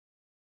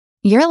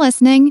You're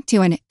listening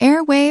to an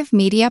Airwave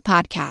Media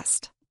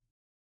Podcast.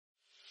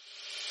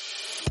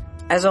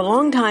 As a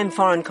longtime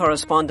foreign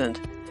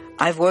correspondent,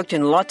 I've worked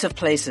in lots of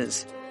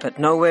places, but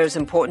nowhere as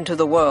important to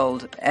the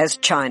world as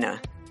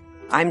China.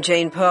 I'm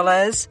Jane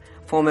Perlez,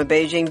 former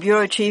Beijing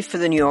bureau chief for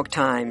the New York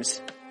Times.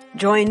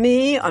 Join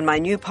me on my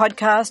new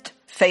podcast,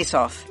 Face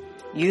Off,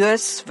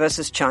 U.S.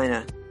 versus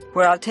China,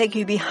 where I'll take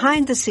you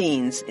behind the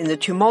scenes in the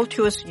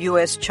tumultuous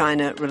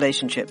U.S.-China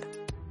relationship.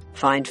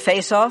 Find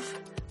Face Off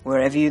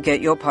wherever you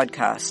get your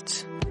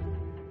podcasts.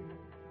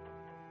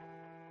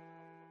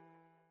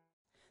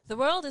 The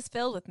world is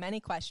filled with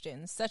many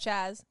questions, such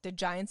as, did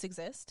giants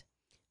exist?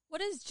 What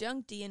is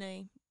junk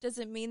DNA? Does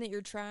it mean that you're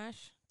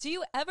trash? Do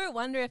you ever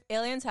wonder if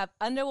aliens have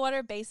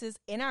underwater bases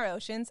in our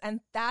oceans,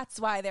 and that's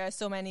why there are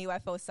so many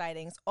UFO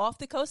sightings off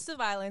the coasts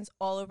of islands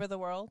all over the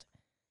world?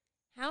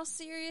 How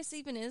serious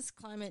even is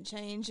climate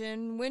change,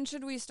 and when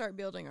should we start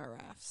building our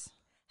rafts?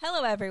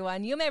 Hello,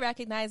 everyone. You may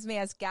recognize me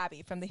as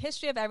Gabby from the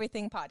History of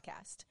Everything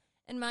podcast.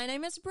 And my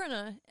name is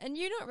Bruna, and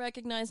you don't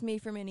recognize me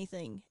from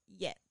anything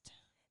yet.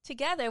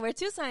 Together, we're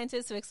two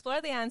scientists who explore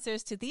the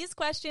answers to these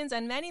questions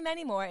and many,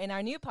 many more in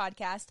our new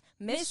podcast,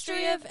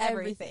 Mystery of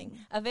Everything,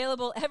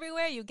 available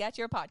everywhere you get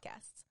your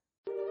podcasts.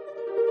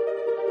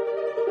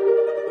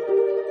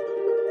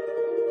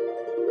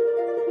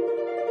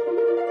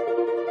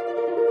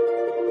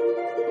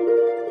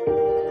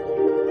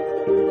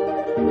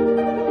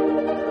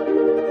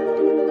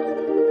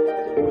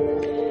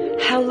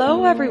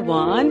 Hello,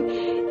 everyone,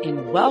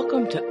 and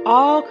welcome to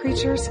All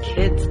Creatures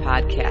Kids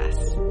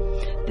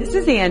podcast. This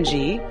is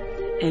Angie,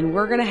 and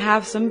we're going to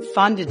have some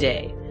fun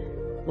today.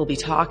 We'll be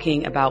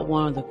talking about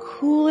one of the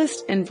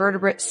coolest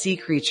invertebrate sea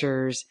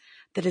creatures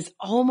that is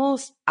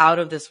almost out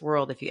of this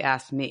world, if you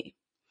ask me.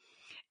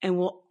 And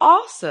we'll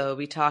also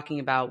be talking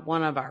about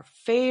one of our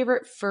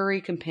favorite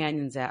furry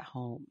companions at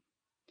home.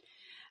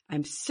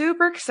 I'm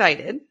super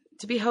excited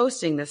to be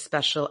hosting this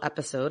special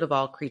episode of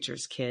All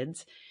Creatures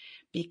Kids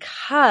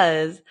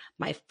because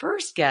my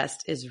first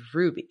guest is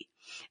Ruby,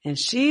 and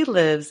she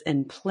lives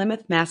in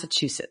Plymouth,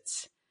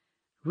 Massachusetts.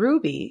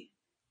 Ruby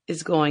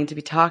is going to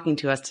be talking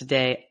to us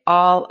today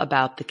all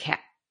about the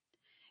cat.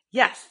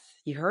 Yes,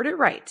 you heard it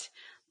right.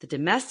 The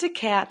domestic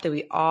cat that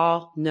we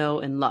all know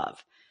and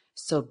love.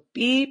 So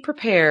be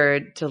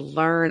prepared to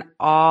learn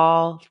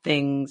all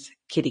things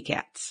kitty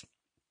cats.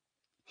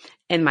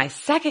 And my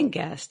second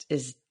guest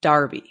is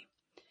Darby.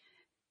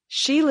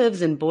 She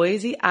lives in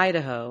Boise,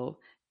 Idaho,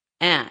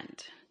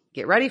 and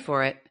get ready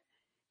for it.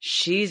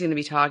 She's going to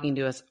be talking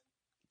to us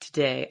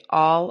today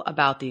all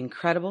about the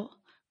incredible,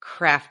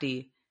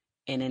 crafty,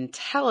 and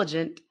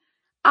intelligent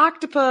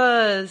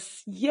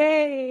octopus.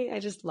 Yay! I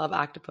just love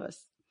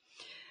octopus.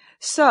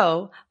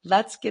 So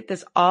let's get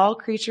this All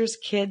Creatures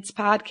Kids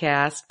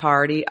podcast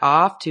party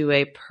off to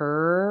a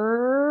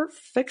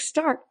perfect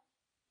start.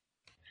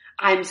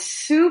 I'm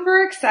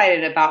super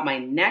excited about my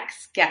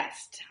next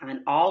guest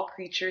on All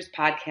Creatures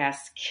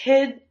Podcast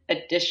Kid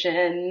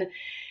Edition.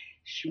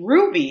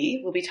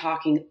 Ruby will be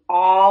talking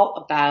all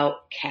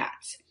about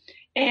cats.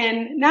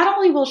 And not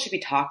only will she be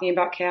talking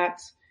about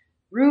cats,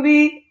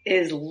 Ruby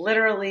is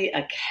literally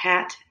a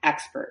cat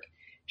expert.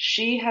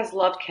 She has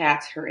loved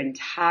cats her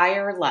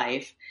entire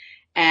life,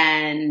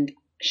 and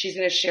she's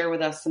going to share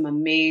with us some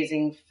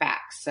amazing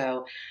facts.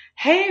 So,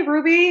 hey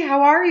Ruby,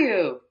 how are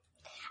you?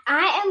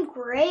 I am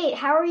great.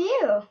 How are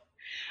you?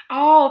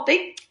 Oh,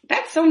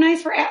 that's so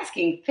nice for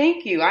asking.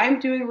 Thank you. I'm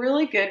doing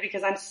really good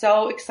because I'm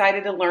so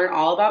excited to learn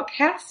all about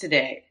cats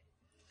today.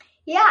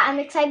 Yeah, I'm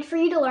excited for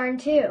you to learn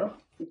too.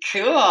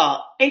 Cool.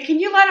 And can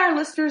you let our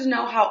listeners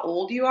know how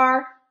old you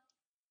are?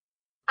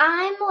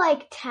 I'm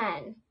like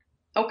 10.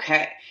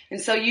 Okay. And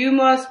so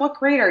what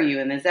grade are you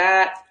in? I'm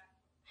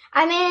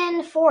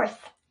in 4th.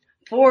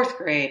 4th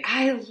grade.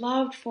 I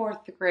loved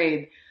 4th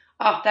grade.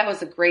 Oh, that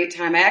was a great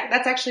time.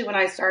 That's actually when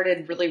I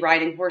started really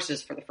riding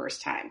horses for the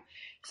first time.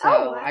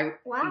 So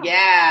wow.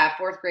 Yeah,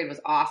 4th grade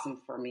was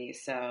awesome for me.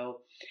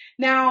 So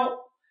now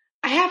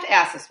I have to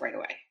ask this right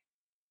away.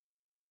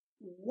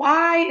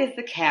 Why is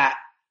the cat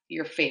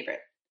your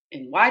favorite?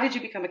 And why did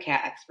you become a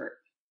cat expert?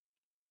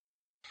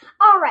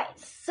 All right.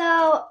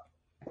 So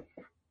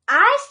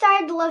I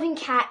started loving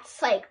cats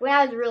when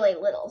I was really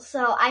little.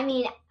 So,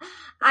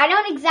 I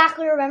don't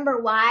exactly remember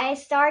why I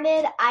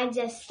started. I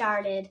just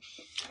started.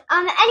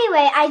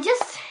 Anyway,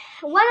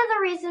 one of the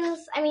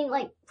reasons,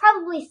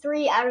 probably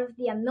 3 out of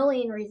the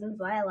 1,000,000 reasons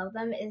why I love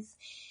them is,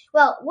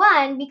 well,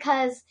 1,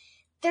 because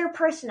their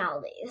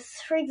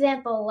personalities. For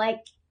example,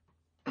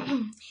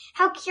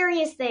 how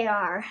curious they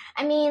are.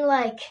 I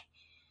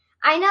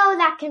know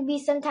that can be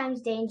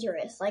sometimes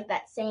dangerous, like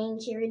that saying,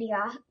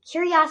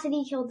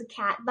 curiosity killed the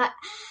cat. But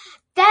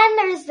then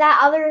there's that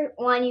other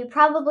one you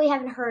probably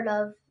haven't heard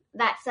of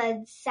that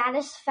said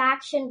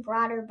satisfaction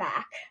brought her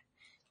back.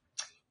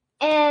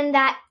 And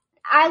that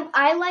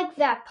I like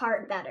that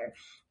part better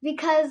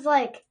because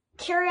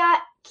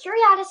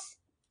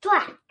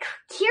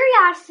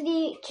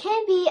curiosity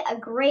can be a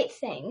great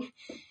thing.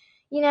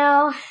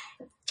 I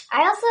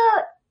also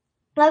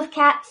love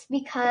cats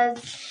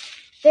because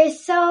they're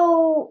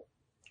so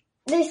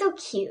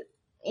cute.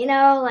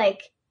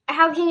 like,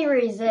 how can you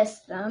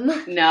resist them?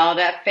 No,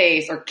 that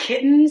face. Or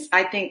kittens.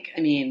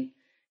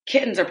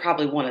 Kittens are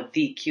probably one of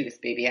the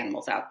cutest baby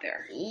animals out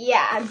there.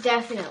 Yeah,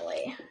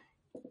 definitely.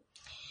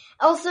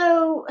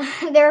 Also,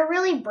 they're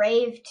really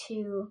brave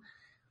too.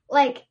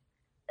 Like,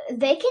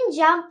 they can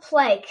jump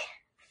like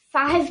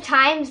 5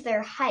 times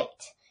their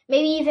height,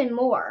 maybe even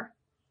more.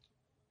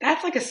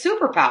 That's like a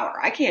superpower.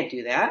 I can't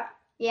do that.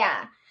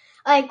 Yeah.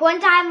 Like, one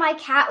time my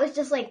cat was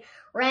just like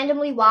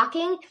randomly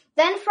walking,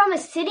 then from a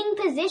sitting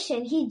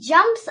position, he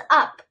jumps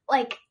up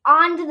like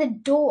onto the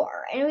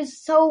door, and it was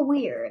so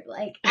weird.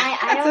 Like,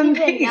 I don't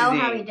even know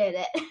how he did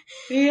it.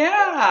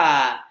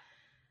 Yeah.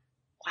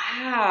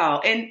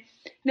 Wow. And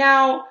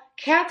now,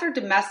 cats are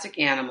domestic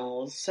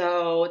animals,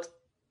 so it's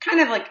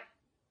kind of like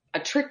a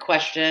trick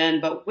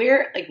question, but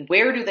where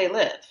do they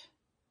live?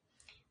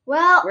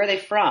 Well, Where are they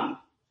from?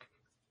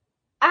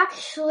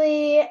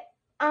 actually,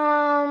 where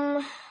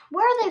are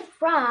they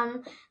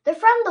from? They're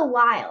from the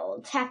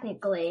wild,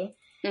 technically.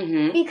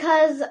 Mm-hmm.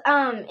 Because,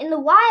 in the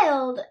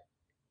wild,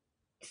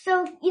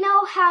 so, you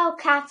know how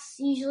cats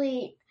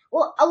usually,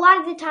 well, a lot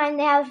of the time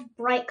they have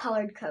bright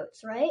colored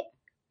coats, right?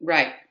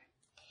 Right.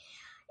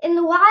 In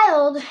the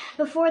wild,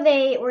 before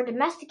they were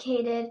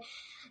domesticated,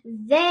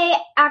 they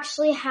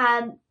actually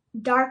had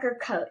darker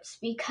coats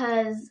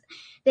because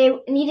they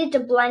needed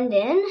to blend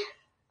in.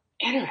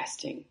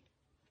 Interesting.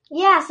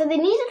 Yeah, so they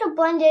needed to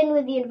blend in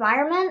with the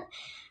environment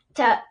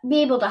to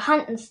be able to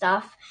hunt and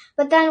stuff.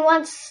 But then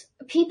once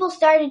people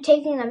started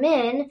taking them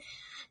in,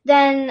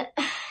 then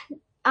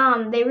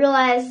they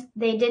realized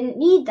they didn't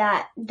need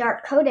that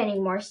dark coat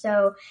anymore.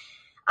 So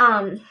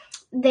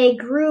they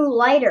grew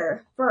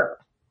lighter fur.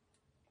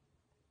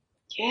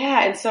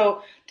 Yeah, and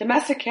so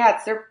domestic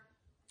cats, they're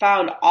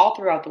found all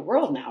throughout the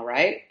world now,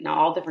 right? Now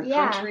all different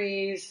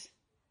countries.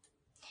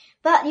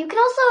 But you can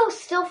also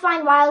still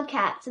find wild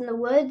cats in the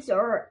woods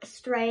or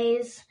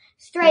strays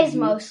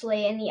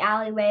mostly in the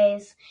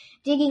alleyways,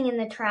 digging in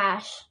the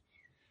trash.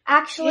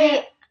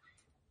 Actually,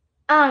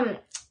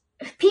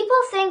 people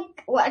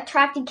think what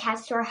attracted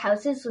cats to our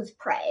houses was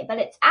prey, but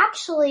it's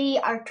actually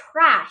our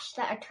trash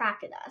that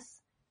attracted us.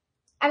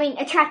 I mean,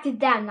 attracted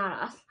them,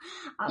 not us,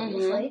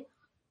 obviously.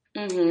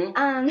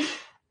 Mm-hmm.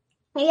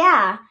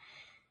 Yeah.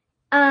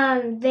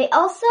 They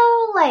also,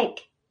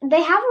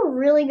 they have a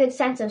really good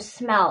sense of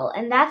smell,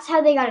 and that's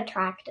how they got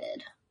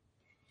attracted.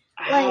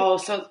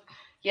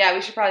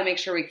 We should probably make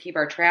sure we keep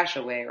our trash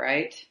away,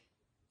 right?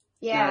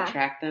 Yeah. Not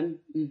attract them.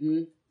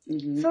 Mm-hmm.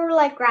 Mm-hmm. Sort of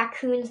like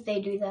raccoons, they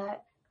do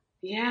that.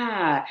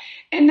 Yeah.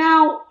 And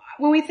now,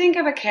 when we think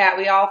of a cat,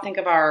 we all think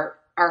of a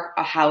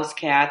house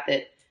cat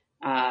that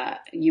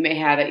you may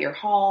have at your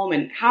home.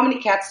 And how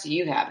many cats do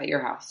you have at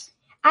your house?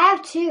 I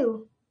have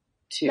 2.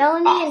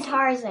 Melanie and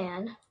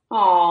Tarzan.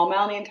 Oh,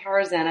 Melanie and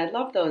Tarzan. I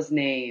love those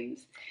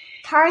names.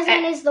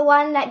 Tarzan is the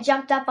one that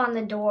jumped up on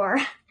the door.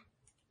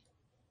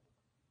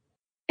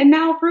 And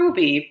now,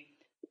 Ruby,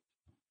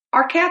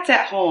 our cats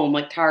at home,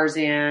 like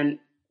Tarzan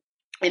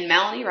and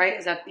Melanie, right?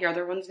 Is that the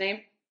other one's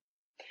name?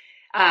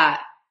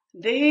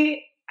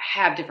 They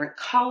have different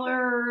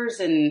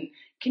colors. And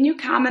can you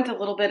comment a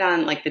little bit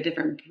on like the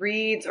different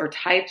breeds or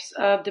types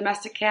of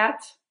domestic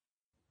cats?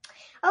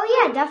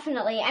 Oh, yeah,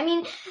 definitely. I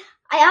mean,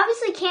 I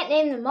obviously can't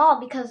name them all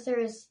because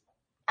there's,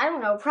 I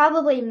don't know,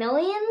 probably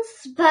millions,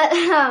 but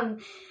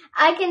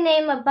I can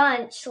name a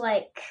bunch,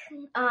 like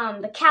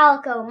the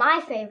Calico,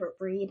 my favorite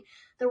breed,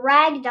 the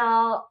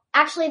Ragdoll.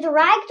 Actually, the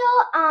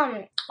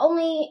Ragdoll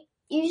only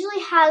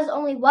usually has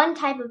only one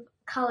type of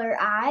color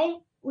eye,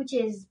 which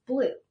is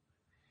blue.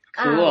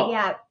 Cool.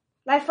 Yeah,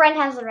 my friend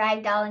has a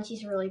Ragdoll and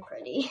she's really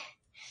pretty.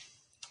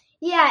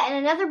 Yeah,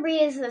 and another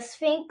breed is the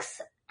Sphinx,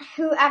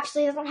 who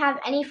actually doesn't have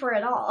any fur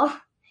at all,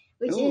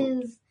 which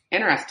is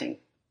interesting.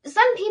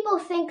 Some people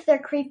think they're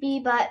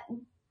creepy, but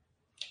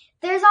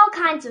there's all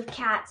kinds of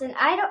cats, and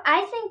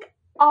I think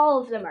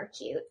all of them are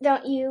cute,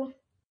 don't you?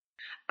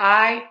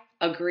 I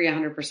agree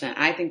 100%.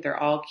 I think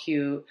they're all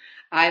cute.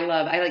 I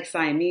like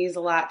Siamese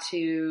a lot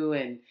too,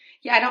 and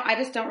yeah,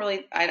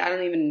 I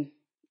don't even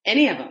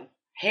any of them.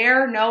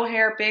 Hair, no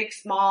hair, big,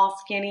 small,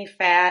 skinny,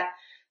 fat,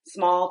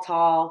 small,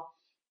 tall.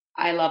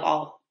 I love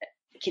all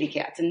kitty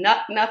cats, and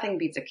nothing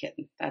beats a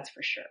kitten. That's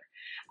for sure.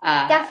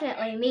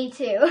 Definitely, me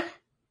too.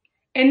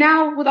 And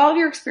now, with all of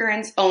your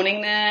experience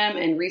owning them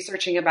and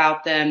researching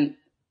about them,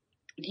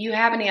 do you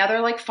have any other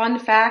like fun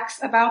facts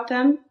about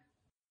them?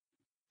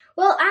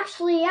 Well,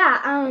 actually,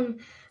 yeah.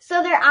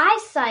 So their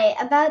eyesight,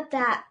 about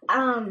that,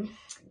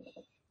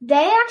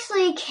 they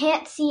actually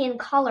can't see in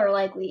color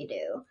like we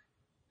do.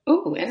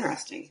 Ooh,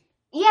 interesting.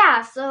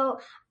 Yeah. So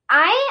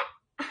I'm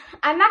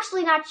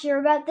actually not sure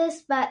about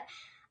this, but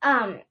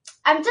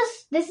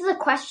this is a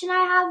question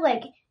I have.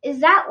 Like, is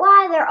that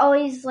why they're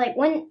always like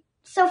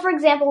So, for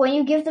example, when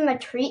you give them a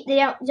treat, they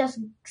don't just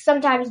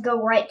sometimes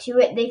go right to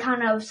it. They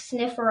kind of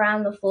sniff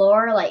around the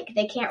floor, like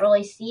they can't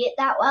really see it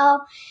that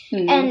well.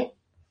 Mm-hmm. And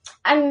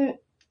I'm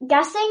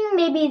guessing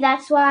maybe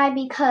that's why,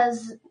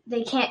 because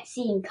they can't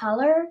see in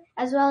color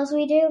as well as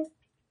we do.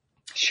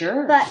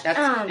 Sure, but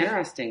that's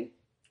interesting.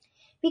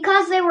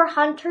 Because they were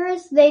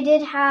hunters, they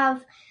did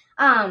have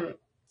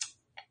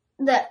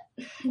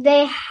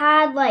they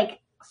had like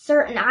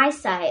certain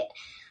eyesight.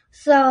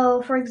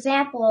 So, for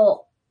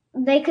example,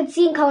 they could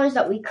see in colors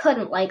that we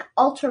couldn't, like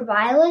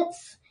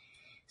ultraviolets.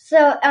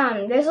 So,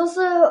 there's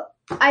also,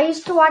 I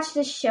used to watch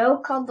this show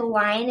called The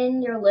Lion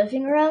in Your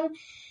Living Room,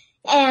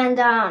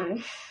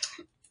 and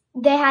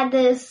they had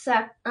this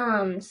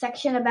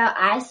section about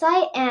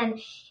eyesight,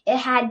 and it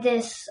had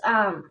this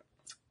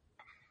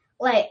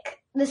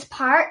this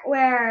part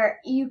where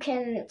you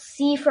can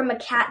see from a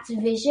cat's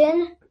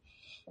vision,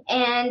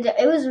 and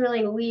it was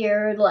really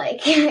weird.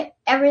 Like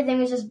everything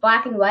was just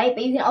black and white,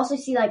 but you can also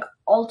see like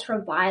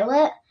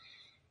ultraviolet.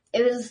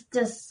 It was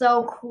just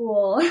so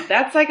cool.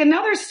 That's like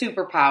another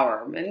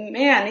superpower. And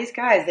man, these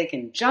guys, they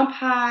can jump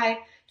high,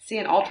 see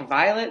in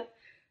ultraviolet.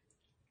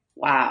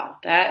 Wow,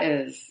 that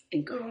is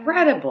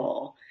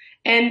incredible.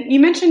 And you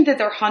mentioned that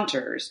they're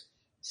hunters.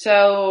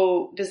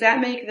 So does that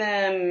make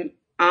them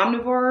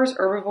omnivores,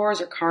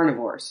 herbivores, or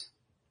carnivores?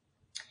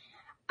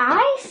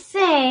 I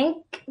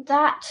think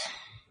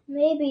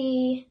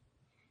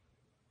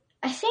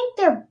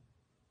they're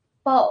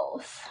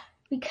both,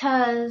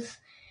 because,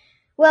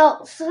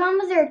 well, some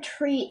of their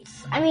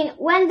treats, I mean,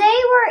 when they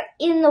were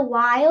in the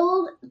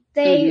wild,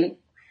 they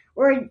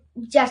were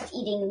just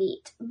eating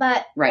meat,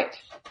 but right.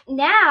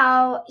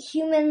 Now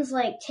humans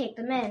like take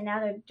them in, now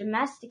they're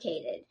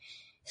domesticated.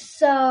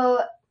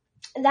 So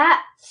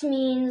that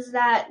means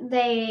that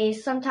they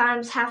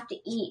sometimes have to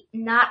eat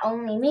not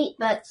only meat,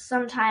 but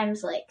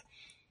sometimes like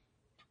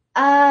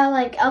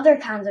other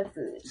kinds of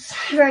foods.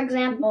 For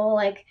example,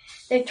 like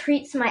their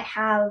treats might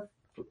have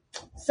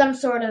some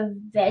sort of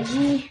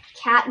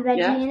cat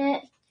veggie in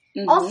it.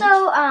 Mm-hmm.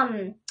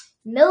 Also,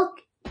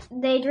 milk,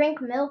 they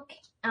drink milk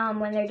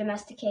when they're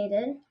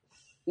domesticated.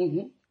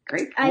 Mm-hmm.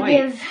 Great point. I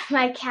give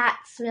my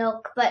cats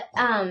milk, but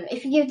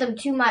if you give them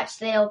too much,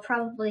 they'll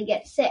probably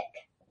get sick.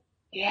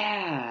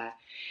 Yeah.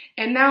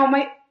 And now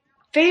my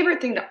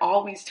favorite thing to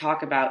always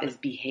talk about is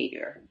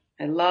behavior.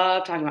 I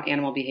love talking about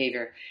animal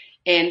behavior.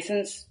 And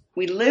since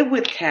we live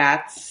with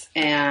cats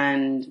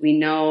and we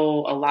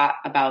know a lot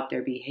about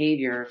their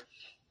behavior,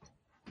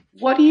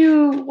 what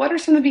are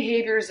some of the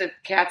behaviors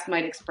that cats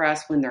might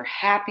express when they're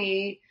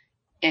happy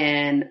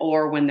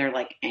or when they're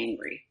like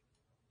angry?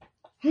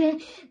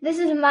 This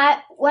is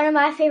one of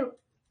my favorite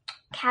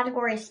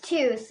categories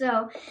too.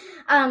 So,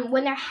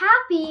 when they're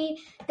happy,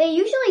 they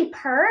usually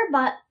purr,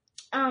 but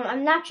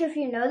I'm not sure if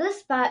you know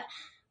this, but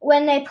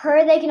when they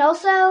purr, they can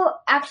also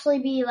actually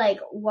be like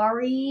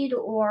worried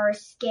or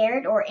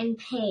scared or in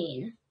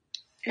pain.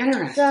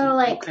 Interesting. So,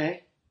 like,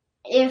 okay.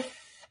 if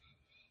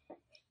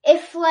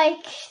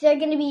like they're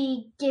gonna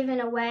be given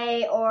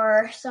away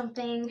or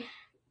something,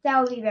 that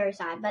would be very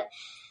sad. But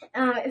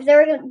if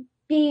they're gonna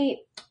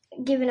be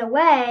given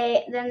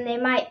away, then they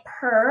might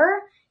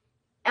purr,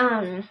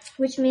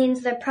 which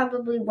means they're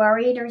probably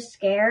worried or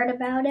scared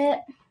about it.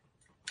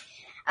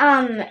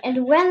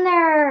 And when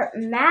they're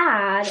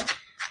mad,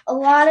 a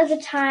lot of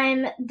the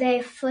time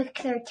they flick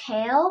their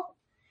tail,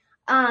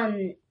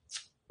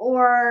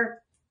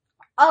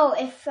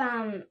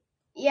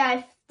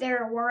 if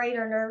they're worried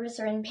or nervous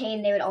or in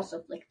pain, they would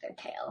also flick their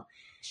tail.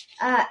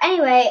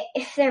 Anyway,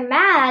 if they're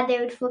mad, they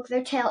would flick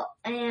their tail,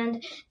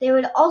 and they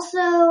would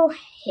also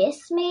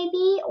hiss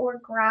maybe or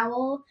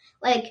growl.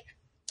 Like,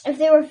 if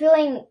they were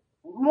feeling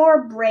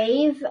more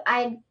brave,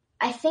 I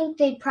think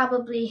they'd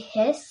probably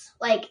hiss,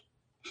 like,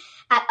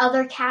 at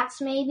other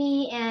cats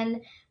maybe.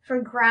 And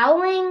for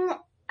growling,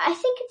 I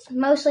think it's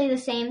mostly the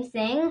same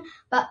thing,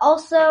 but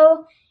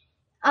also,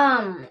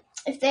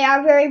 if they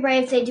are very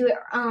brave, they do it,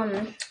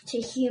 to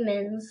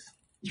humans.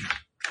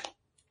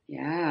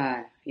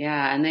 Yeah,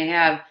 and they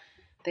have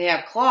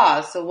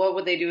claws, so what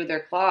would they do with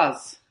their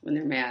claws when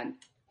they're mad?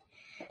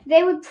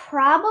 They would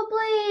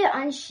probably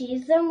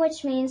unsheath them,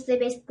 which means they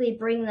basically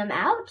bring them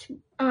out.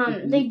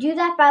 They do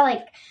that by,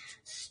 like,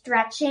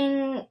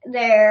 stretching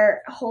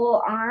their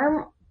whole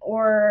arm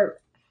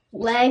or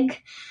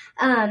leg,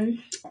 and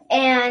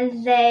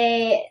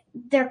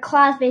their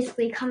claws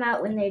basically come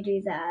out when they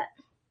do that.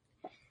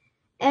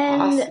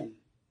 And awesome.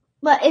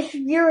 But if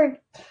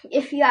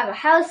you have a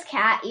house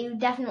cat, you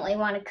definitely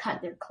want to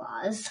cut their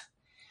claws.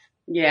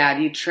 Yeah,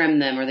 you trim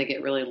them or they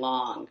get really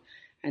long.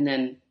 And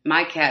then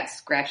my cat's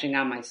scratching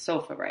on my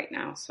sofa right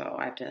now, so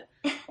I have to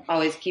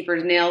always keep her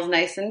nails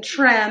nice and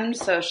trimmed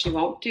so she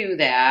won't do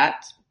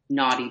that.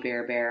 Naughty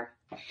bear.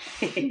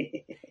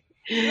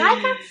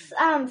 My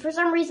cats, for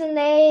some reason,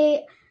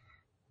 they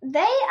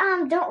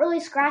don't really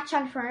scratch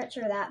on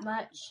furniture that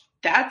much.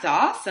 That's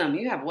awesome.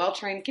 You have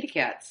well-trained kitty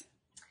cats.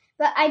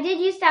 But I did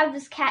used to have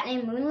this cat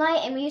named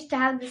Moonlight, and we used to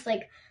have this,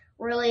 like,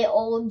 really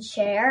old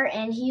chair,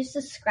 and he used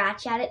to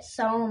scratch at it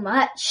so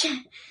much.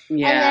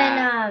 Yeah.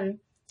 And then,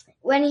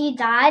 when he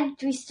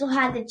died, we still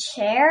had the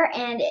chair,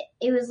 and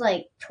it was,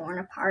 like, torn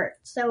apart.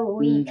 So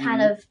we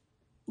kind of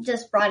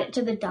just brought it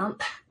to the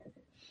dump.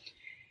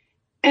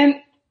 And,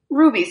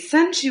 Ruby,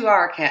 since you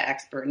are a cat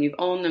expert, and you've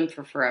owned them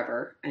for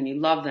forever, and you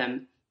love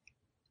them,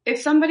 if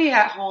somebody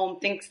at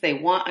home thinks they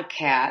want a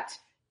cat,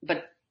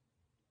 but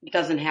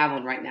doesn't have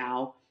one right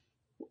now,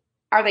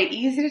 Are they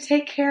easy to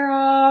take care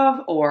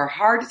of or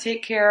hard to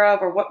take care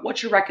of, or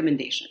what's your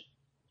recommendation?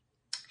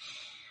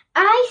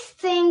 I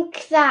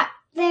think that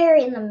they're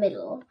in the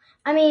middle.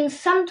 I mean,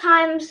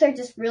 sometimes they're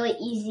just really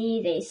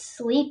easy. They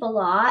sleep a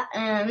lot.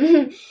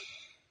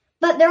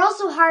 But they're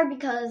also hard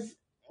because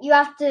you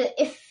have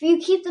to, if you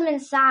keep them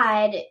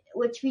inside,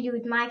 which we do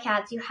with my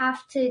cats, you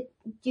have to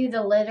do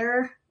the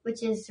litter,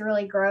 which is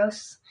really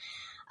gross.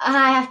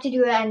 I have to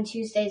do it on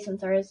Tuesdays and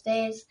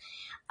Thursdays.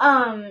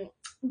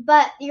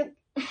 But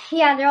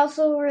they're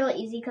also really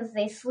easy because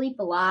they sleep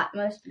a lot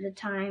most of the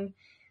time.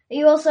 But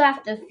you also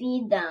have to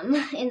feed them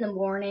in the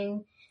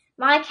morning.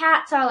 My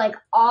cats are like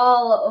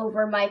all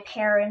over my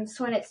parents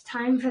when it's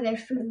time for their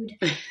food.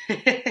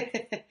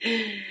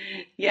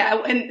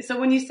 Yeah, and so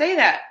when you say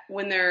that,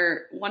 when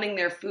they're wanting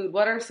their food,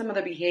 what are some of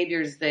the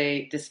behaviors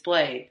they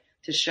display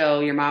to show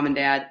your mom and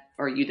dad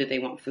or you that they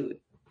want food?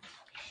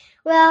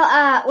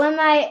 Well,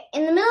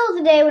 in the middle of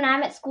the day when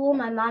I'm at school,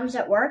 my mom's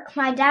at work.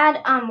 My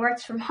dad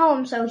works from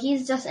home, so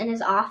he's just in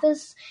his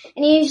office,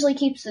 and he usually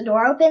keeps the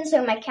door open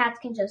so my cats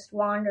can just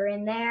wander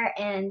in there,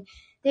 and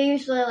they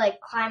usually like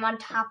climb on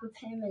top of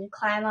him and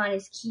climb on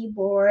his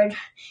keyboard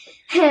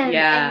and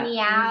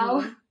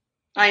meow. Mm-hmm.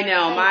 I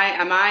know.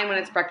 Mine, when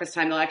it's breakfast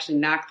time, they'll actually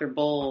knock their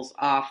bowls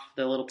off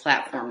the little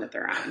platform that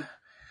they're on.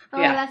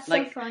 Oh, that's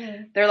so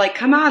funny. They're like,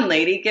 come on,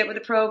 lady, get with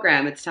the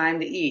program. It's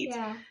time to eat.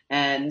 Yeah.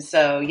 And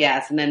so,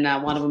 yes. And then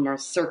one of them will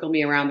circle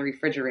me around the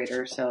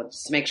refrigerator. So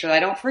just to make sure that I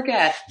don't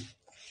forget.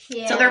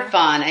 Yeah. So they're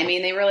fun. I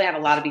mean, they really have a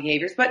lot of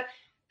behaviors, but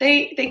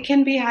they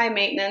can be high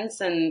maintenance.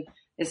 And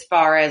as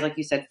far as, like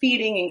you said,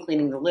 feeding and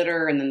cleaning the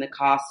litter and then the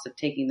costs of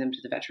taking them to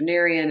the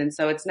veterinarian. And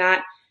so it's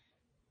not,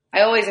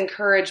 I always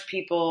encourage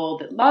people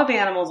that love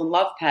animals and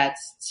love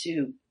pets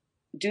to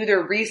do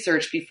their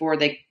research before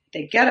they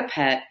get a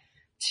pet,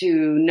 to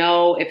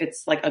know if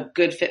it's like a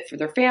good fit for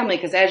their family.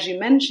 Because as you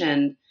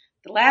mentioned,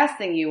 the last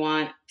thing you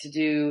want to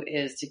do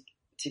is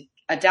to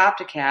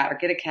adopt a cat or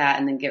get a cat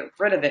and then get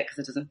rid of it because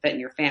it doesn't fit in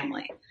your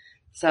family.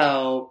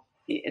 So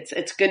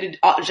it's good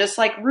to, just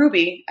like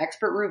Ruby,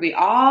 expert Ruby,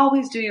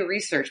 always do your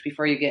research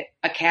before you get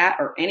a cat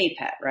or any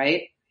pet,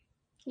 right?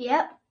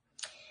 Yep.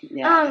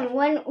 Yeah.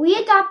 When we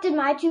adopted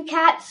my two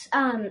cats,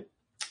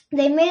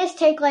 they made us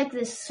take like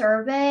this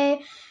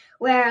survey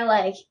where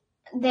like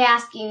they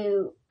ask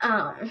you,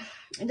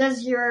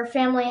 does your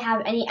family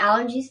have any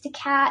allergies to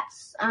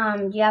cats?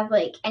 Do you have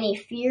like any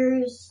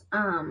fears?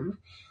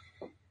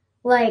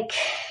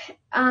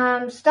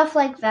 Stuff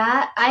like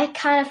that. I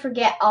kind of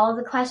forget all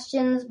the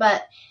questions,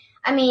 but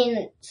I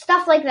mean,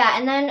 stuff like that.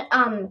 And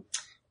then,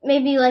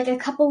 maybe like a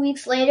couple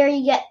weeks later,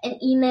 you get an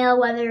email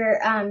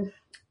whether,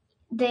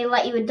 they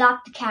let you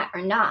adopt a cat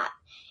or not.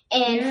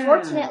 And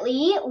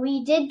fortunately,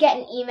 we did get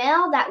an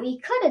email that we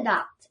could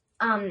adopt,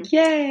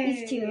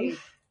 these two.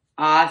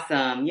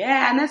 Awesome.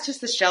 Yeah. And that's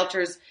just the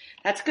shelters.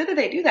 That's good that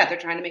they do that. They're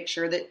trying to make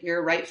sure that you're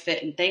a right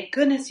fit. And thank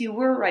goodness you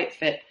were a right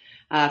fit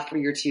for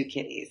your two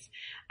kitties.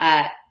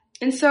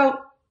 And so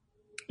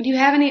do you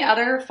have any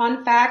other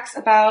fun facts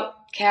about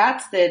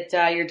cats that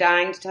you're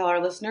dying to tell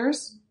our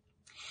listeners?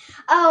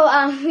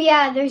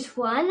 Yeah, there's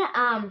one.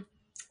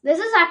 This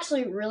is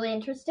actually really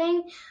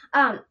interesting.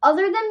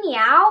 Other than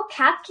meow,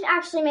 cats can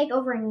actually make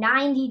over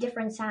 90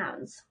 different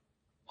sounds.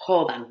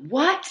 Hold on.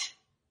 What?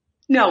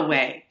 No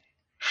way.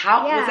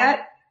 How was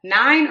that?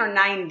 9 or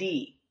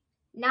 9D?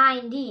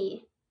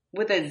 9D.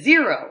 With a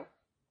 0?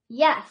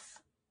 Yes.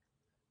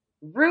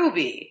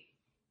 Ruby,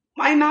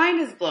 my mind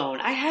is blown.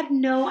 I had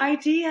no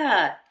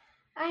idea.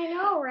 I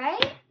know,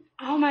 right?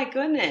 Oh my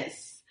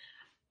goodness.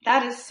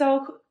 That is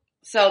so cool.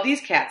 So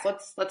these cats,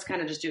 let's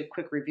kind of just do a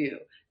quick review.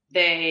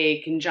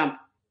 They can jump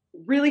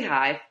really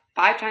high,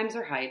 5 times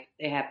their height.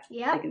 They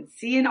can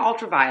see in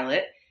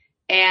ultraviolet,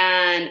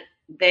 and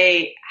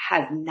they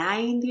have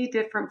 90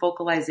 different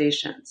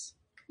vocalizations.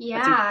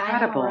 Yeah, that's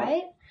incredible. I know,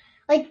 right?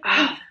 Like,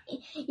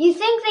 you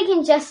think they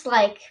can just,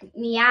 like,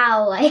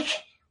 meow, like,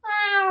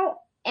 wow,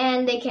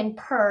 and they can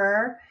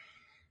purr,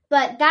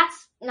 but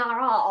that's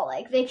not all.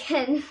 Like, they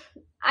can,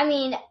 I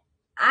mean,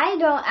 I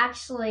don't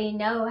actually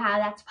know how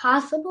that's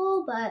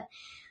possible, but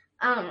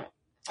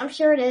I'm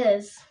sure it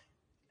is.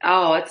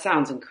 Oh, it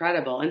sounds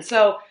incredible. And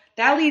so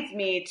that leads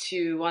me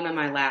to one of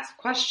my last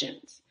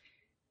questions.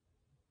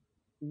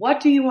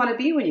 What do you want to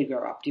be when you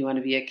grow up? Do you want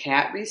to be a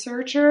cat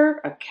researcher,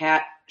 a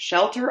cat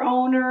shelter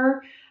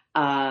owner,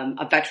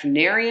 a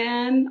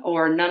veterinarian,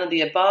 or none of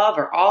the above,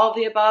 or all of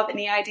the above?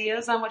 Any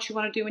ideas on what you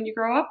want to do when you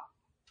grow up?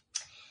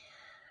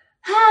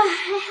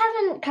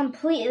 I haven't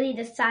completely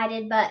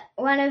decided, but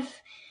one of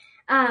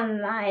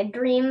my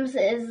dreams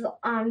is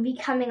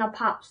becoming a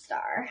pop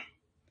star.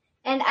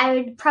 And I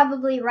would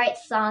probably write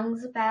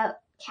songs about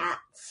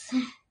cats.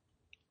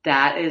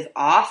 That is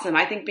awesome.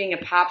 I think being a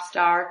pop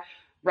star,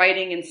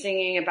 writing and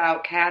singing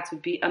about cats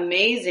would be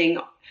amazing.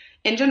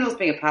 In general,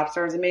 being a pop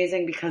star is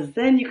amazing because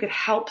then you could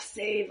help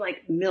save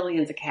like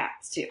millions of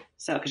cats too.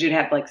 So, because you'd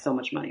have like so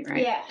much money,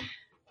 right? Yeah.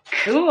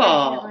 Cool.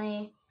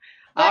 Definitely.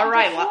 But all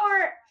right.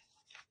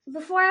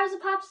 Before I was a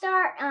pop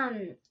star,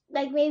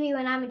 like maybe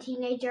when I'm a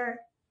teenager,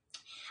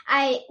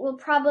 I will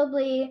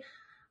probably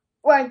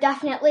or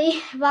definitely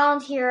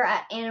volunteer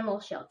at animal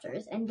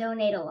shelters and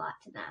donate a lot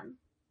to them.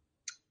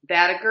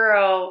 That a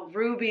girl.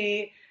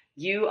 Ruby,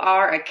 you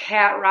are a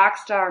cat rock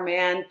star,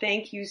 man.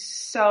 Thank you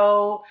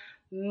so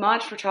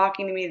much for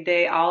talking to me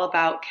today all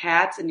about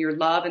cats and your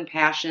love and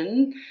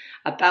passion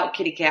about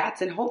kitty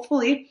cats. And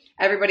hopefully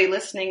everybody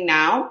listening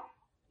now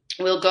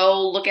will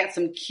go look at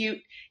some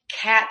cute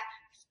cat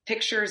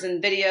pictures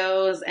and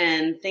videos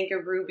and think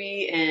of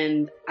Ruby.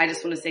 And I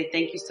just want to say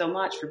thank you so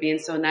much for being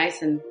so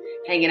nice and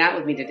hanging out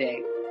with me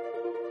today.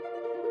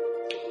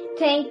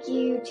 Thank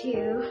you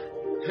too.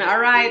 All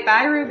right.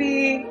 Bye,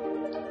 Ruby.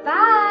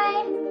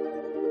 Bye.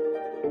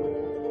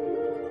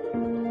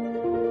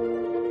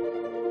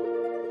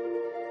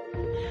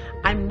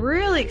 I'm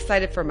really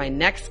excited for my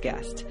next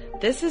guest.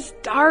 This is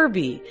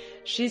Darby.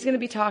 She's going to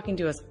be talking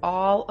to us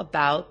all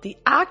about the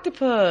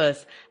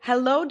octopus.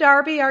 Hello,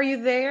 Darby. Are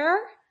you there?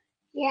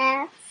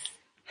 Yes.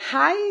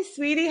 Hi,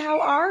 sweetie. How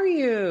are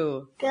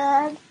you?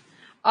 Good.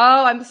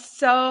 Oh, I'm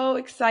so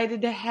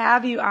excited to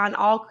have you on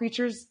All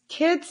Creatures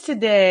Kids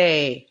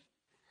today.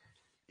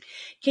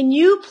 Can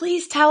you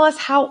please tell us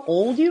how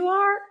old you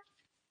are?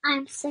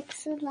 I'm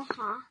 6.5.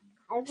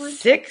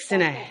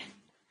 6.5.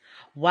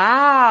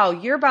 Wow,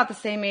 you're about the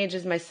same age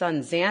as my son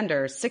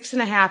Xander.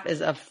 6.5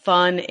 is a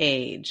fun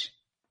age.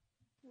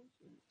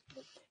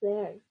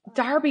 Very.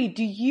 Darby,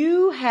 do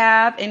you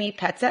have any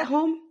pets at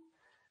home?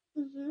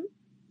 Mhm.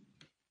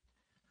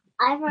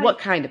 What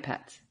kind of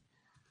pets?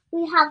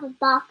 We have a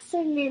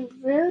boxer named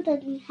Rude,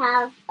 and we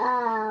have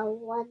a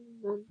 1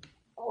 month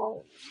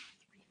old,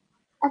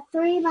 a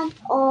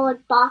 3-month-old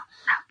a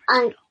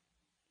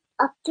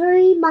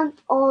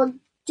 3-month-old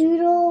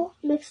doodle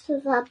mixed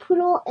with a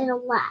poodle and a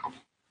lab.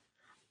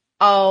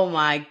 Oh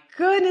my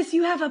goodness,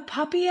 you have a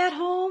puppy at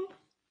home?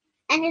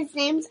 And his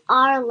name's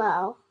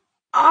Arlo.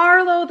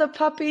 Arlo the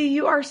puppy,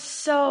 you are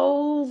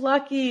so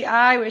lucky.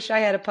 I wish I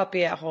had a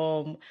puppy at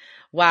home.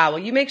 Wow, well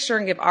you make sure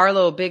and give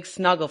Arlo a big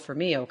snuggle for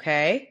me,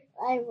 okay?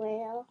 I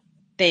will.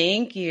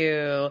 Thank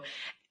you.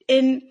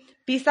 And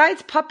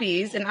besides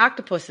puppies and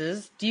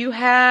octopuses, do you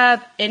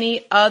have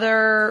any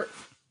other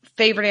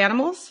favorite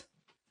animals?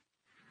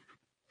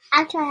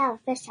 Actually, I have a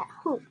fish at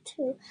home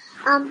too.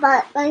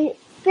 But my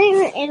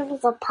favorite animal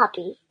is a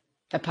puppy.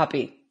 A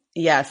puppy.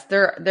 Yes,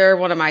 they're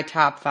one of my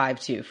top 5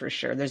 too, for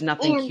sure. There's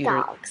nothing And cuter.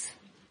 dogs.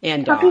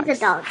 And dogs. Puppies and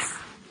dogs.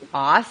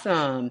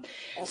 Awesome.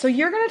 So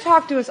you're going to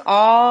talk to us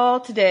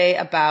all today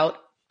about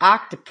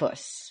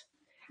octopus.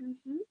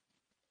 Mm-hmm.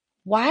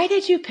 Why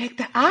did you pick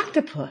the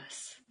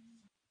octopus?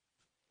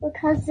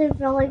 Because they're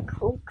really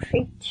cool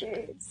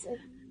creatures.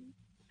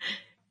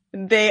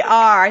 They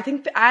are.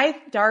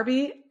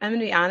 Darby, I'm going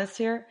to be honest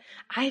here.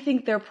 I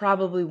think they're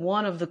probably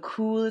one of the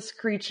coolest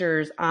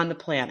creatures on the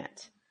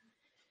planet.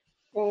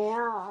 They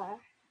are.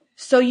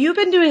 So you've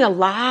been doing a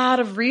lot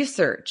of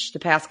research the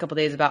past couple of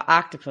days about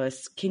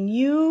octopus. Can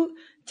you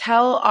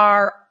tell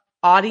our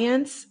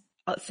audience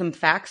some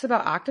facts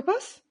about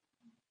octopus?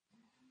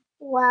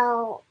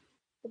 Well,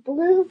 the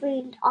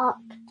blue-ringed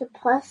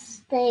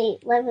octopus, they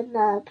live in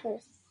the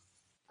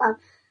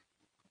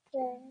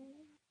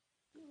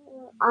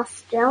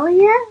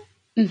Australia.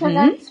 So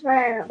that's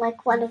where, like,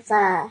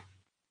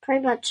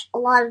 pretty much a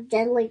lot of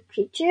deadly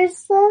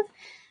creatures live.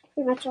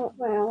 Pretty much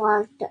where a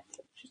lot of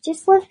deadly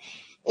creatures live.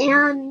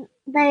 And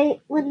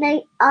when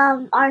they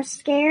are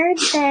scared,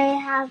 they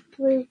have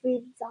blue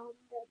rings on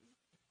them.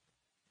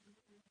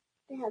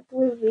 They have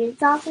blue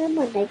rings on them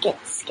when they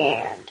get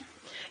scared.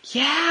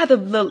 Yeah,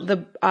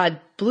 the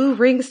blue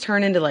rings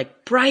turn into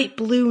like bright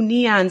blue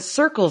neon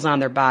circles on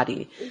their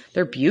body.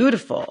 They're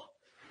beautiful.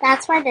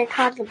 That's why they're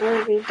called the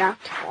blue ringed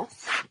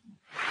octopus.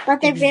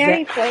 But they're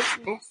very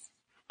poisonous.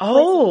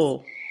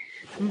 Oh.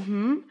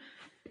 Mm-hmm.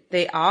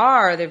 They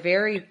are. They're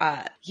very,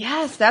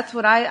 yes, that's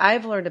what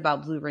I've learned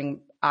about blue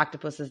ring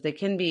octopuses. They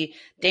can be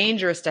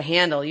dangerous to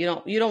handle.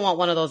 You don't want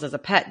one of those as a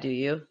pet, do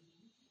you?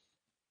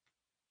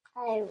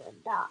 I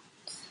would not.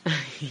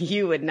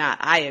 You would not.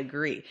 I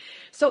agree.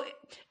 So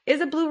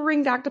is a blue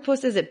ringed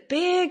octopus, is it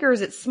big or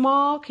is it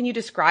small? Can you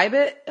describe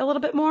it a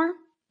little bit more?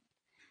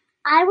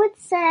 I would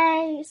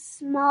say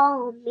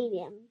small,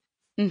 medium.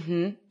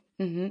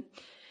 Mm-hmm. Mm-hmm.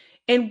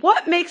 And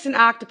what makes an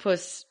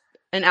octopus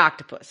an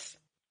octopus?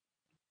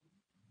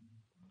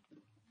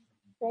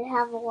 They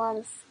have a lot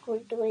of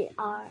squiggly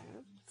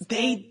arms.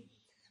 They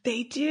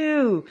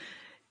do.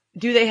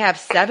 Do they have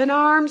 7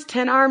 arms,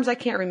 10 arms? I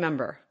can't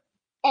remember.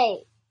 8.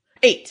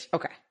 8.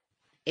 Okay.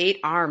 8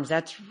 arms.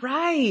 That's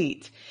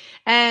right.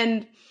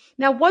 And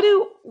now what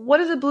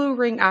does a blue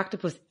ring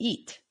octopus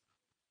eat?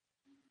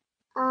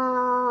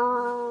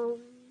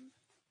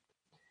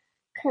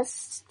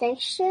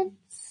 Crustaceans.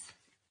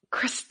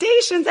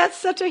 Crustaceans. That's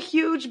such a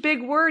huge,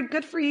 big word.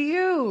 Good for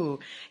you.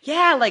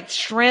 Yeah, like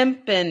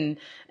shrimp and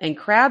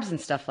crabs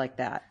and stuff like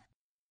that.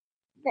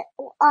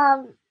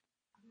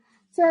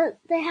 So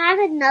they had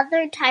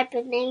another type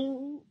of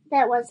name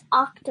that was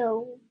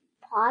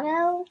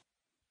Octopoda.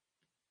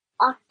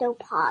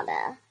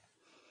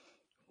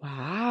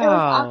 Wow. It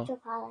was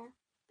Octopoda.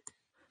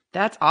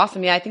 That's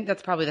awesome. Yeah, I think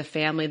that's probably the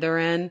family they're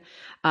in.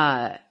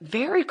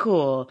 Very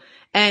cool.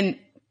 And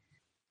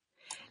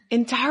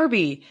And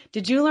Darby,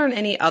 did you learn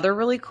any other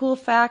really cool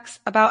facts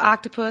about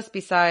octopus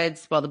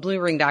besides, well, the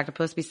blue-ringed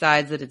octopus,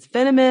 besides that it's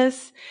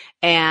venomous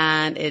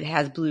and it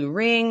has blue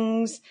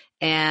rings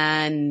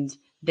and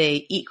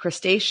they eat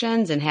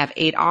crustaceans and have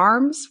 8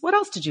 arms? What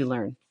else did you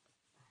learn?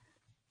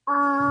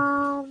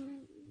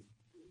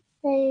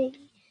 They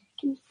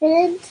can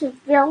fit into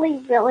really,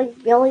 really,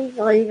 really,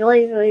 really,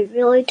 really, really,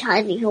 really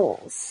tiny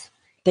holes.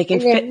 They can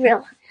fit. And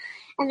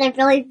they're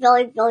really,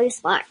 really, really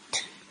smart.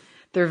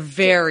 They're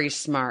very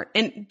smart.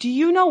 And do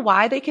you know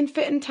why they can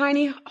fit in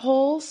tiny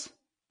holes?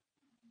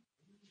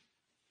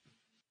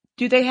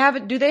 Do they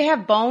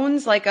have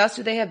bones like us?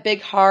 Do they have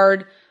big,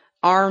 hard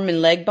arm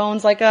and leg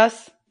bones like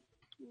us?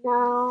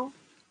 No.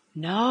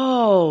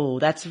 No,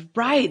 that's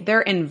right.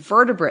 They're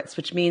invertebrates,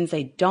 which means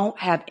they don't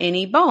have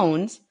any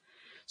bones.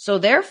 So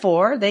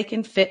therefore, they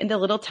can fit into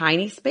little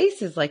tiny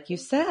spaces, like you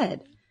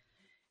said.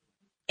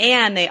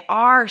 And they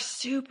are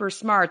super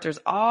smart. There's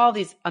all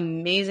these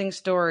amazing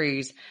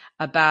stories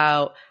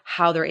about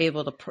how they're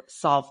able to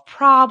solve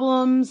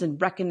problems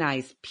and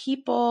recognize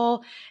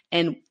people.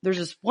 And there's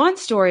this one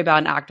story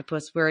about an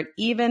octopus where it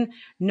even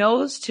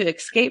knows to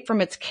escape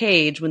from its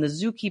cage when the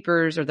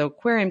zookeepers or the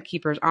aquarium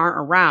keepers aren't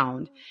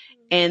around.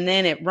 And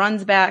then it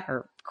runs back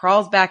or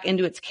crawls back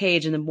into its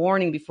cage in the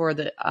morning before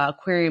the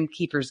aquarium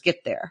keepers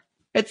get there.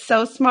 It's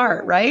so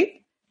smart,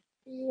 right?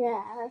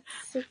 Yeah,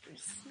 super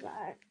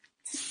smart.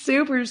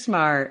 Super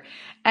smart.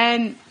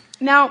 And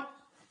now,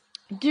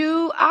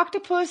 do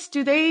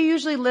they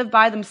usually live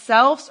by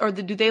themselves or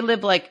do they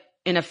live like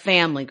in a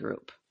family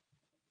group?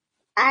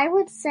 I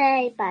would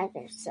say by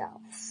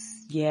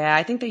themselves. Yeah,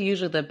 I think they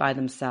usually live by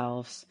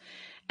themselves.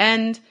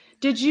 And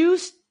did you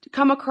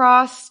come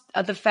across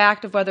the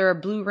fact of whether a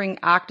blue-ringed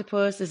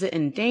octopus, is it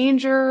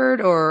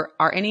endangered or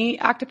are any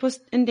octopus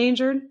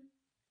endangered?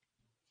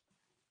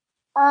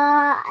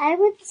 I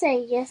would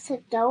say yes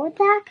and no with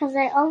that because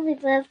I only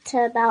lived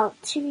to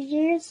about 2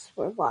 years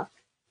or 1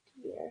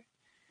 year.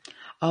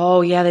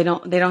 Oh yeah, they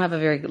don't have a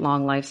very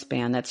long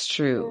lifespan. That's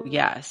true.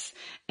 Yes.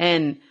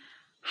 And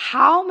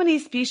how many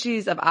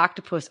species of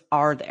octopus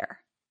are there?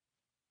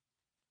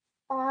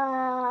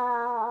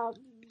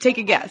 Take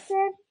a guess.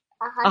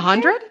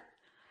 100?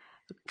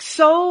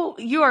 So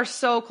you are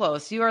so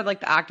close. You are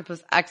like the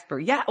octopus expert.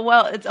 Yeah.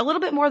 Well, it's a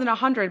little bit more than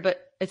 100, but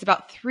it's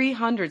about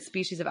 300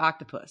 species of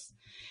octopus.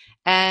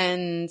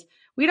 And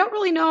we don't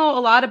really know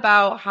a lot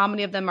about how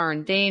many of them are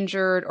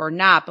endangered or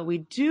not, but we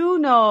do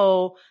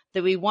know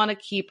that we want to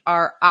keep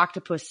our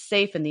octopus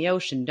safe in the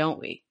ocean, don't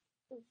we?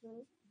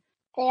 Mm-hmm.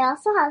 They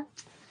also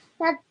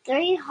have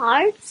 3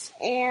 hearts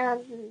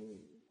and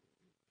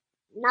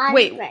 9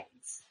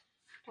 brains.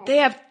 They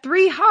have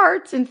 3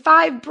 hearts and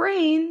 5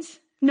 brains?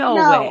 No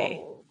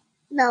way.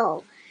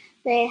 No.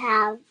 They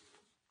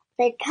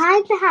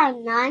kind of have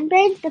 9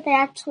 brains, but they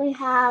actually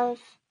have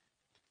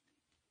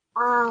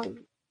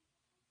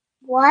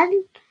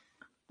one,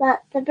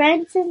 but the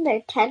brains in their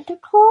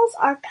tentacles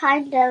are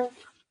kind of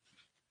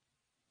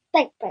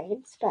like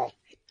brains, but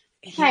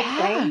like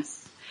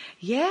brains.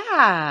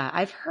 Yeah,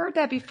 I've heard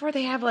that before.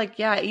 They have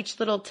each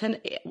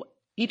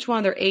one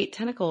of their 8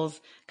 tentacles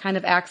kind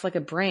of acts like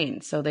a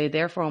brain, so they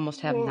therefore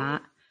almost have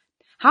not.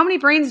 How many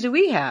brains do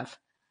we have?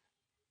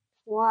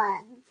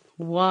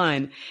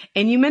 1.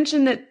 And you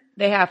mentioned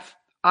that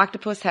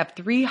octopus have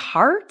 3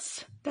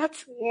 hearts?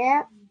 That's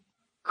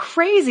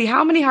crazy.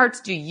 How many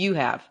hearts do you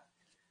have?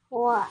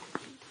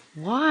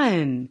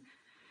 1.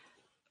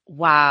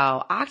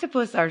 Wow.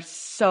 Octopus are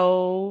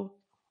so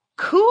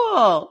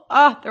cool.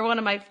 Oh, they're one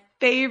of my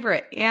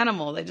favorite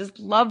animals. I just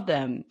love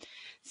them.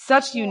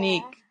 Such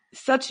unique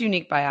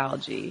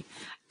biology.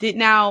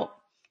 Now,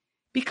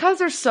 because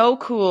they're so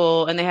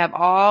cool and they have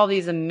all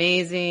these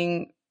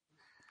amazing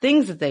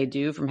things that they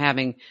do, from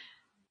having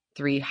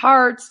 3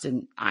 hearts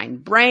to 9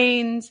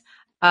 brains,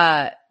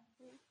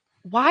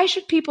 why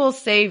should people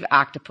save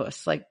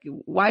octopus? Like,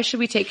 why should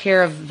we take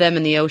care of them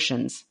in the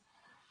oceans?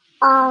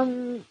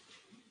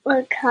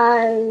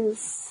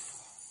 Because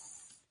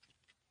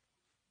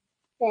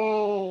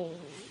they,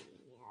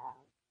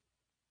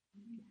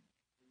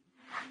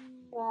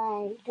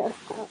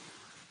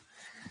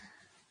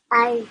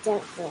 I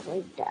don't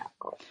really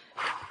know.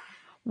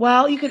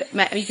 Well, you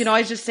can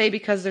always just say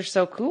because they're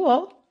so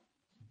cool.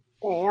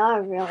 They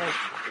are really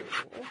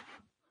cool.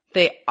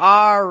 They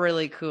are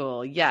really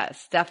cool.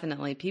 Yes,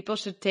 definitely. People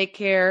should take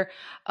care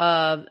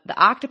of the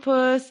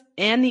octopus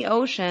and the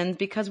oceans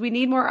because we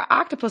need more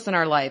octopus in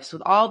our lives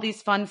with all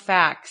these fun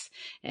facts.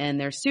 And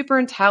they're super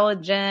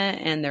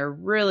intelligent and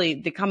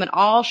they come in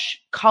all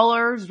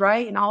colors,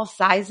 right? And all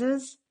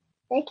sizes.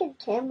 They can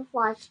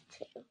camouflage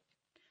too.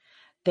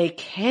 They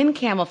can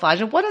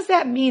camouflage. And what does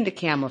that mean to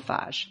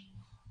camouflage?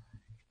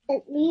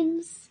 It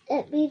means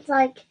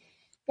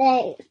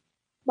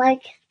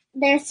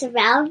their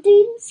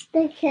surroundings,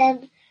 they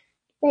can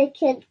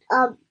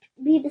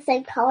be the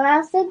same color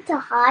as them to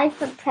hide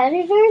from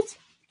predators,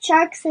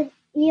 sharks and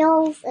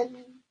eels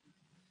and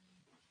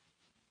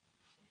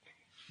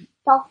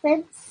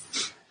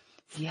dolphins.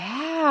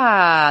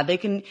 Yeah,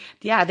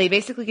 they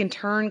basically can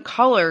turn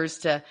colors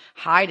to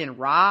hide in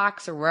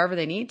rocks or wherever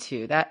they need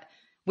to.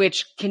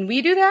 which can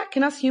we do that?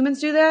 Can us humans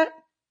do that?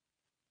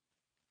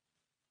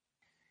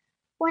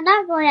 We're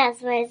not really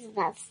as amazing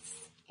as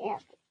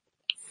animals.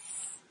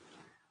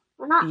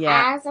 We're not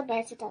as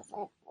amazing as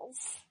animals.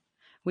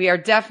 We are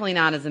definitely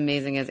not as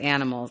amazing as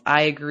animals.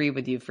 I agree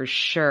with you for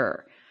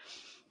sure.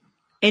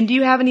 And do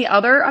you have any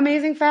other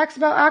amazing facts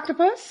about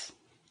octopus?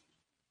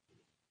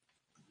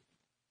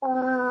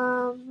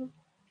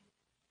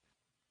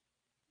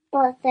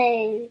 But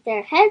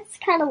their heads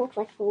kind of look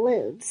like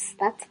balloons.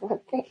 That's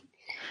one thing.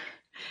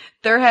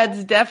 Their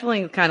heads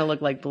definitely kind of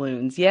look like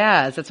balloons.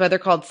 Yes, that's why they're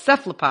called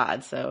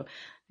cephalopods. So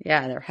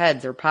yeah, their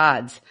heads are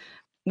pods,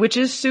 which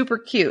is super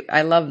cute.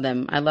 I love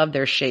them. I love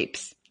their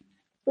shapes.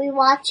 We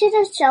watched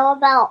a show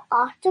about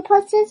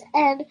octopuses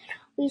and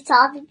we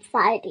saw them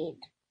fighting.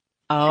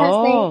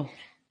 Oh.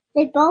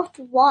 They both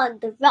won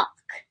the rock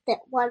that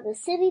one was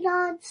sitting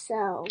on,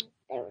 so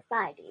they were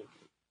fighting.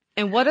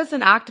 And what does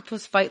an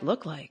octopus fight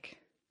look like?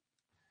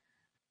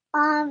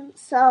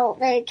 So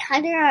they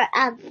kind of are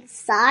at the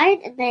side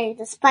and they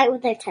just fight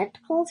with their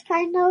tentacles,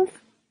 kind of.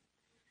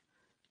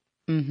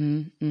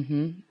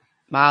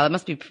 Wow, that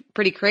must be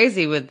pretty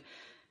crazy with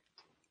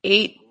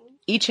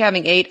each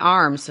having 8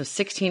 arms, so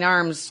 16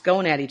 arms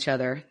going at each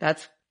other.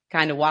 That's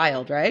kind of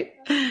wild, right?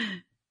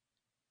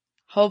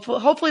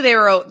 Hopefully they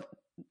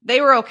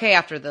were okay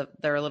after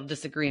their little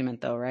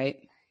disagreement, though, right?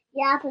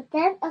 Yeah, but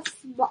then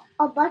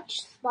a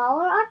much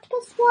smaller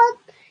octopus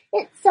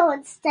won. So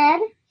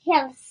instead, he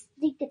had a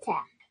sneak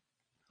attack.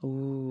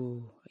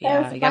 Ooh, yeah,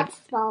 it was much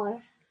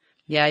smaller.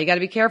 Yeah, you got to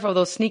be careful of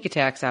those sneak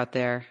attacks out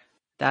there.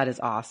 That is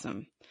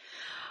awesome.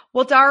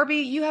 Well, Darby,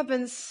 you have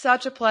been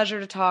such a pleasure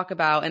to talk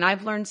about, and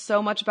I've learned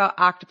so much about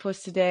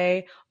octopus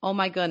today. Oh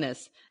my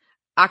goodness.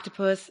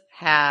 Octopus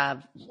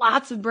have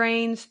lots of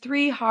brains,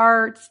 3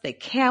 hearts, they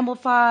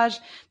camouflage,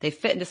 they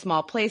fit into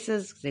small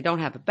places because they don't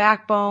have a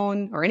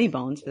backbone or any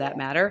bones for that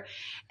matter.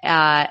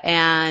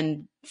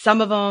 And some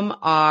of them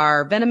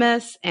are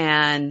venomous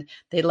and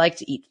they like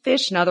to eat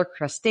fish and other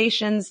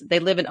crustaceans. They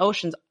live in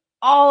oceans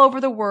all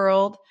over the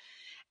world.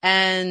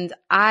 And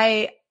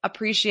I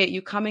appreciate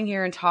you coming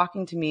here and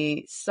talking to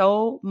me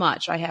so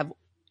much. I have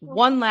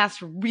one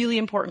last really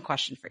important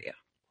question for you.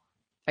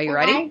 Are you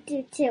ready? I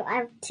do too. I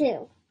have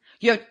 2.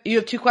 You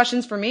have 2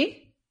 questions for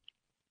me?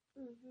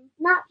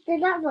 They're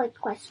not really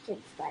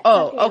questions, but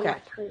okay.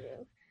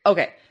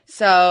 Okay,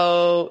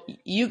 so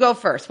you go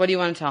first. What do you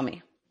want to tell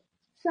me?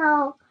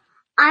 So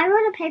I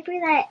wrote a paper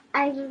that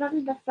I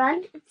remember the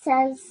front. It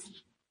says,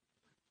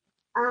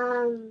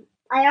 I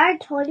already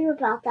told you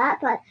about that,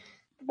 but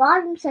the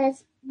bottom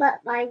says, but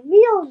my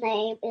real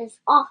name is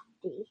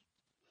Octi.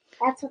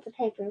 That's what the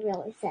paper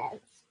really says.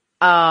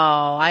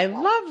 Oh, I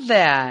love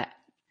that.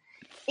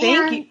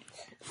 Thank you.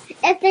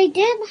 If they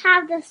didn't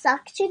have the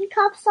suction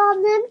cups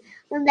on them,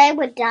 then they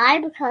would die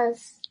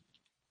because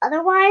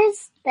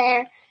otherwise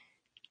their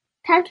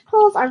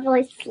tentacles are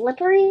really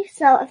slippery.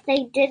 So if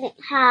they didn't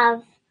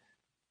have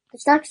the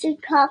suction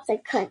cups, they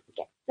couldn't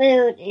get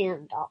food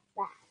and all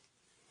that.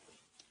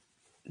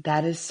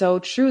 That is so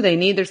true. They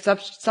need their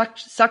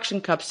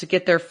suction cups to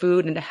get their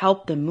food and to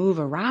help them move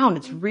around.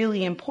 It's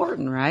really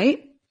important,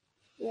 right?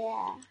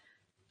 Yeah.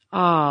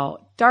 Oh,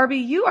 Darby,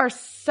 you are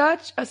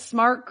such a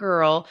smart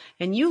girl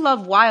and you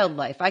love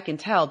wildlife. I can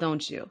tell,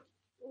 don't you?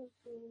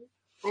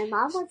 My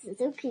mom was a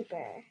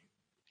zookeeper.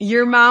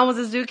 Your mom was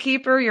a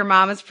zookeeper. Your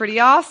mom is pretty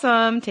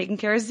awesome, taking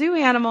care of zoo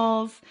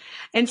animals.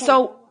 And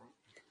so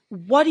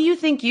what do you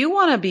think you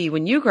want to be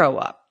when you grow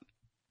up?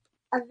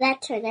 A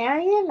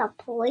veterinarian, a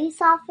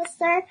police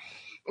officer,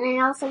 and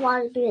I also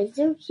want to be a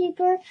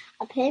zookeeper,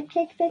 a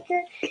pancake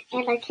maker,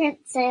 and I can't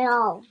say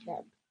all of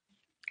them.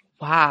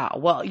 Wow.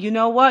 Well, you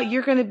know what?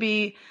 You're going to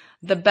be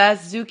the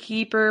best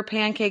zookeeper,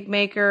 pancake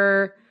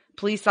maker,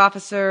 police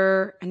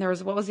officer, and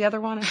what was the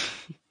other one?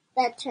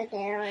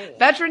 Veterinarian.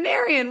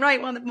 Veterinarian,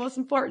 right. One of the most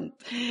important.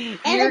 And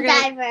a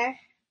diver.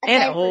 A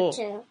diver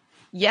too.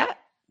 Yeah.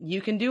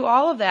 You can do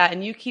all of that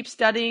and you keep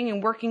studying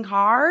and working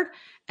hard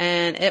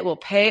and it will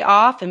pay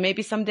off and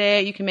maybe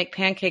someday you can make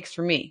pancakes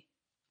for me.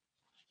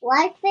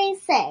 Like they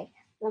say,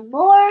 the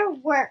more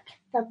work,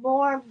 the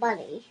more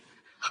money.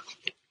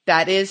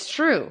 That is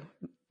true.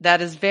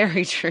 That is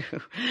very true.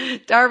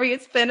 Darby,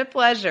 it's been a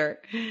pleasure.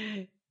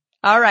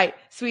 All right,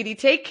 sweetie,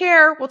 take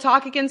care. We'll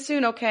talk again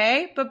soon,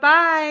 okay?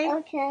 Bye-bye.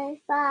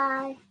 Okay,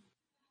 bye.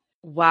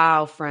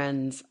 Wow,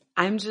 friends.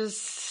 I'm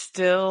just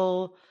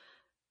still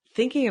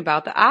thinking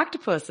about the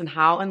octopus and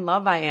how in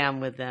love I am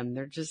with them.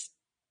 They're just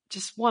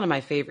one of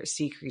my favorite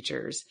sea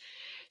creatures.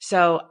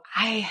 So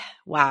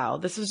wow,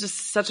 this was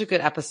just such a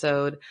good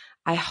episode.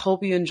 I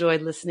hope you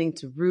enjoyed listening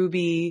to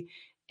Ruby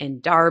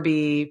and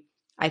Darby.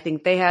 I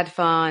think they had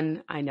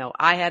fun. I know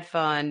I had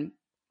fun.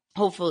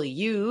 Hopefully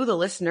you, the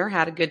listener,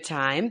 had a good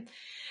time.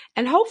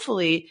 And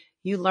hopefully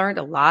you learned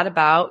a lot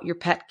about your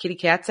pet kitty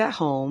cats at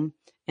home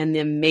and the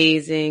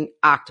amazing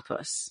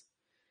octopus.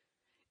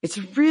 It's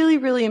really,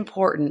 really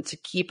important to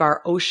keep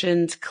our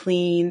oceans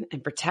clean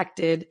and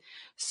protected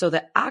so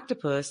that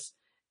octopus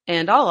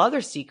and all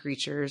other sea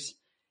creatures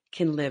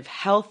can live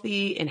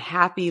healthy and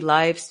happy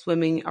lives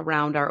swimming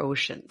around our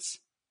oceans.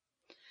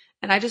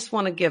 And I just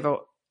want to give a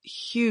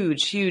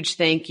huge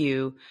thank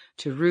you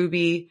to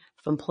Ruby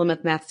from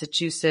Plymouth,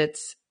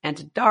 Massachusetts, and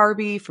to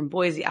Darby from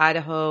Boise,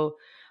 Idaho,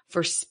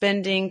 for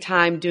spending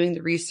time doing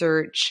the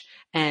research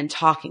and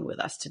talking with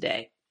us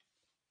today.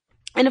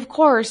 And of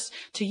course,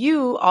 to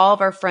you, all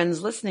of our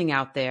friends listening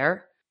out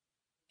there,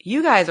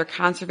 you guys are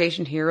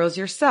conservation heroes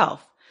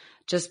yourself,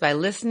 just by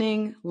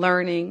listening,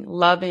 learning,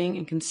 loving,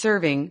 and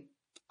conserving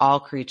all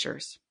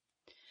creatures.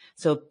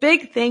 So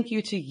big thank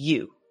you to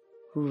you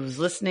who's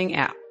listening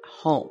at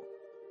home.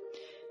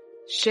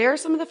 Share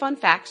some of the fun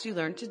facts you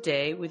learned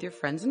today with your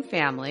friends and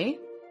family.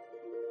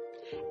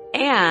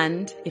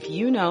 And if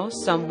you know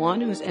someone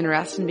who's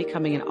interested in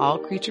becoming an All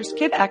Creatures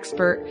Kid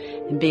expert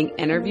and being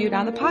interviewed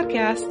on the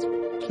podcast,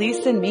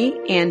 please send me,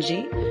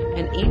 Angie,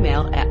 an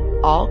email at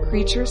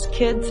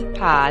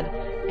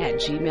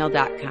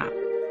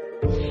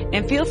allcreatureskidspod@gmail.com.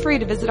 And feel free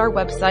to visit our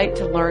website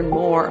to learn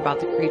more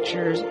about the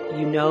creatures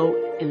you know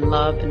and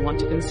love and want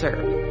to conserve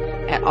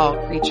at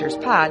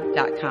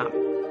allcreaturespod.com.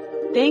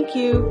 Thank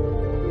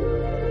you.